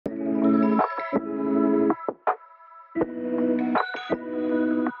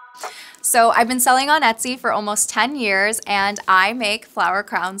So I've been selling on Etsy for almost 10 years and I make flower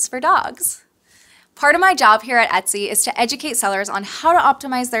crowns for dogs. Part of my job here at Etsy is to educate sellers on how to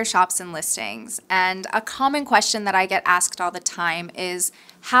optimize their shops and listings. And a common question that I get asked all the time is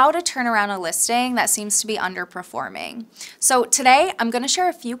how to turn around a listing that seems to be underperforming. So today I'm going to share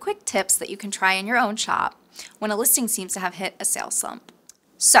a few quick tips that you can try in your own shop when a listing seems to have hit a sales slump.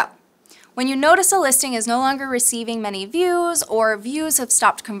 So, when you notice a listing is no longer receiving many views or views have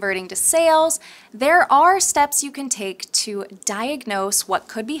stopped converting to sales, there are steps you can take to diagnose what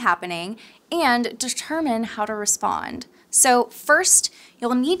could be happening and determine how to respond. So first,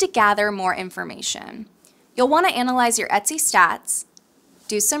 you'll need to gather more information. You'll want to analyze your Etsy stats,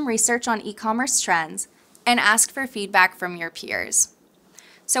 do some research on e-commerce trends, and ask for feedback from your peers.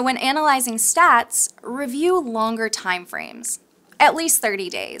 So when analyzing stats, review longer time frames, at least 30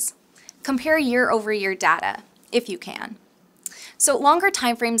 days. Compare year-over-year data, if you can. So longer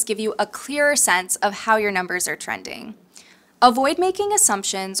timeframes give you a clearer sense of how your numbers are trending. Avoid making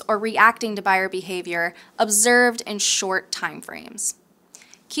assumptions or reacting to buyer behavior observed in short timeframes.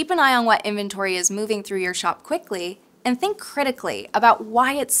 Keep an eye on what inventory is moving through your shop quickly and think critically about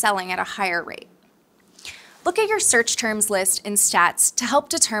why it's selling at a higher rate. Look at your search terms list in stats to help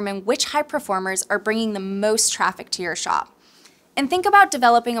determine which high performers are bringing the most traffic to your shop. And think about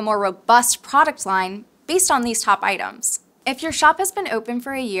developing a more robust product line based on these top items. If your shop has been open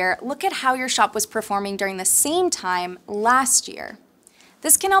for a year, look at how your shop was performing during the same time last year.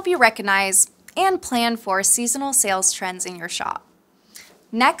 This can help you recognize and plan for seasonal sales trends in your shop.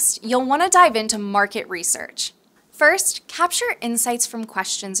 Next, you'll want to dive into market research. First, capture insights from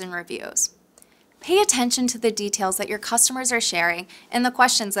questions and reviews. Pay attention to the details that your customers are sharing and the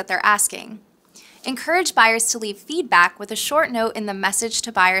questions that they're asking. Encourage buyers to leave feedback with a short note in the Message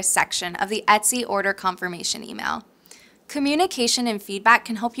to Buyers section of the Etsy order confirmation email. Communication and feedback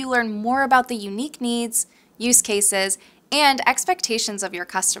can help you learn more about the unique needs, use cases, and expectations of your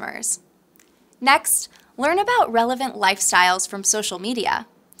customers. Next, learn about relevant lifestyles from social media.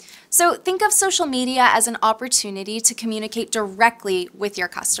 So think of social media as an opportunity to communicate directly with your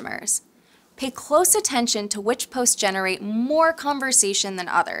customers. Pay close attention to which posts generate more conversation than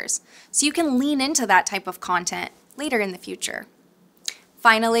others, so you can lean into that type of content later in the future.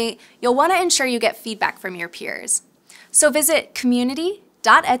 Finally, you'll want to ensure you get feedback from your peers. So visit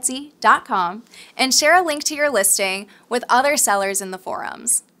community.etsy.com and share a link to your listing with other sellers in the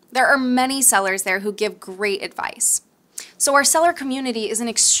forums. There are many sellers there who give great advice. So our seller community is an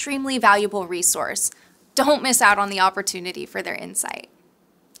extremely valuable resource. Don't miss out on the opportunity for their insight.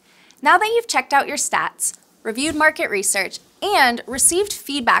 Now that you've checked out your stats, reviewed market research, and received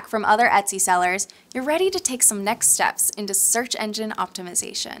feedback from other Etsy sellers, you're ready to take some next steps into search engine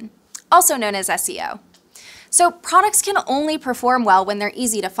optimization, also known as SEO. So products can only perform well when they're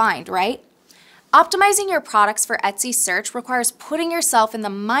easy to find, right? Optimizing your products for Etsy search requires putting yourself in the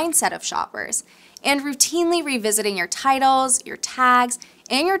mindset of shoppers and routinely revisiting your titles, your tags,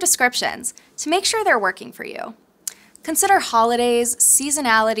 and your descriptions to make sure they're working for you. Consider holidays,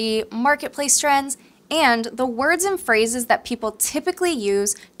 seasonality, marketplace trends, and the words and phrases that people typically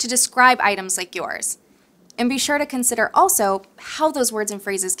use to describe items like yours. And be sure to consider also how those words and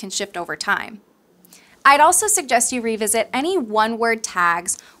phrases can shift over time. I'd also suggest you revisit any one-word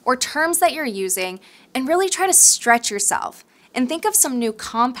tags or terms that you're using and really try to stretch yourself and think of some new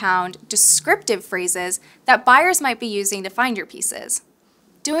compound, descriptive phrases that buyers might be using to find your pieces.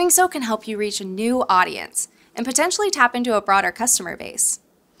 Doing so can help you reach a new audience and potentially tap into a broader customer base.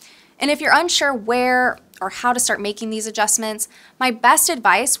 And if you're unsure where or how to start making these adjustments, my best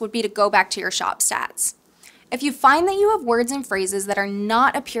advice would be to go back to your shop stats. If you find that you have words and phrases that are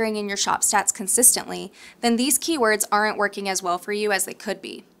not appearing in your shop stats consistently, then these keywords aren't working as well for you as they could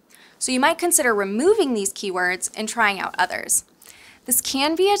be. So you might consider removing these keywords and trying out others. This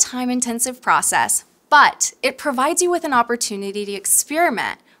can be a time-intensive process, but it provides you with an opportunity to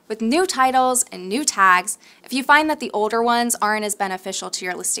experiment with new titles and new tags if you find that the older ones aren't as beneficial to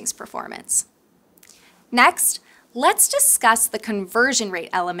your listing's performance. Next, let's discuss the conversion rate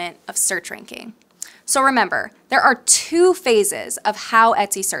element of search ranking. So remember, there are two phases of how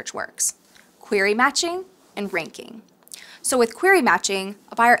Etsy search works: query matching and ranking. So with query matching,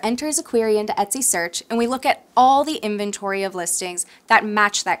 a buyer enters a query into Etsy search and we look at all the inventory of listings that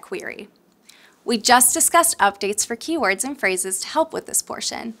match that query. We just discussed updates for keywords and phrases to help with this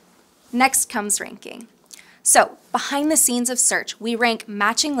portion. Next comes ranking. So behind the scenes of search, we rank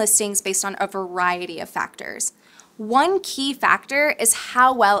matching listings based on a variety of factors. One key factor is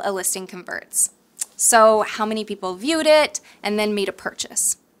how well a listing converts. So how many people viewed it and then made a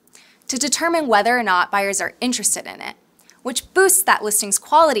purchase, to determine whether or not buyers are interested in it, which boosts that listing's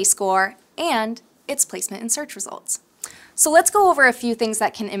quality score and its placement in search results. So let's go over a few things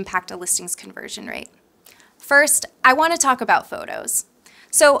that can impact a listing's conversion rate. First, I want to talk about photos.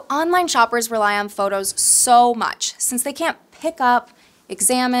 So online shoppers rely on photos so much since they can't pick up,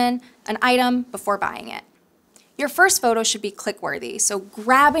 examine an item before buying it. Your first photo should be click-worthy, so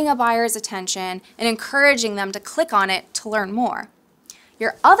grabbing a buyer's attention and encouraging them to click on it to learn more.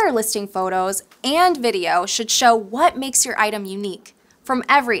 Your other listing photos and video should show what makes your item unique from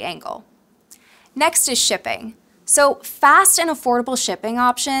every angle. Next is shipping. So fast and affordable shipping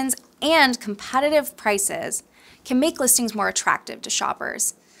options and competitive prices can make listings more attractive to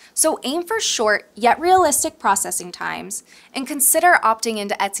shoppers. So aim for short yet realistic processing times and consider opting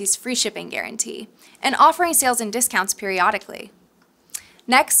into Etsy's free shipping guarantee and offering sales and discounts periodically.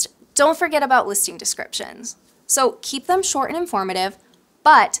 Next, don't forget about listing descriptions. So keep them short and informative,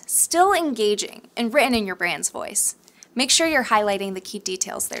 but still engaging and written in your brand's voice. Make sure you're highlighting the key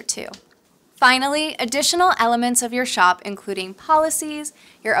details there too. Finally, additional elements of your shop, including policies,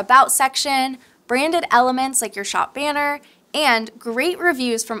 your about section, branded elements like your shop banner, and great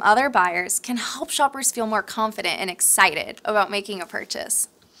reviews from other buyers can help shoppers feel more confident and excited about making a purchase.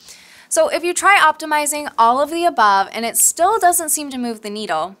 So if you try optimizing all of the above and it still doesn't seem to move the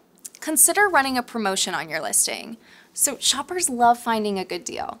needle, consider running a promotion on your listing. So shoppers love finding a good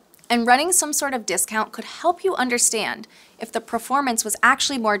deal, and running some sort of discount could help you understand if the performance was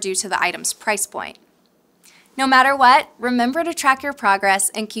actually more due to the item's price point. No matter what, remember to track your progress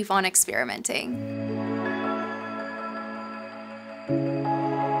and keep on experimenting.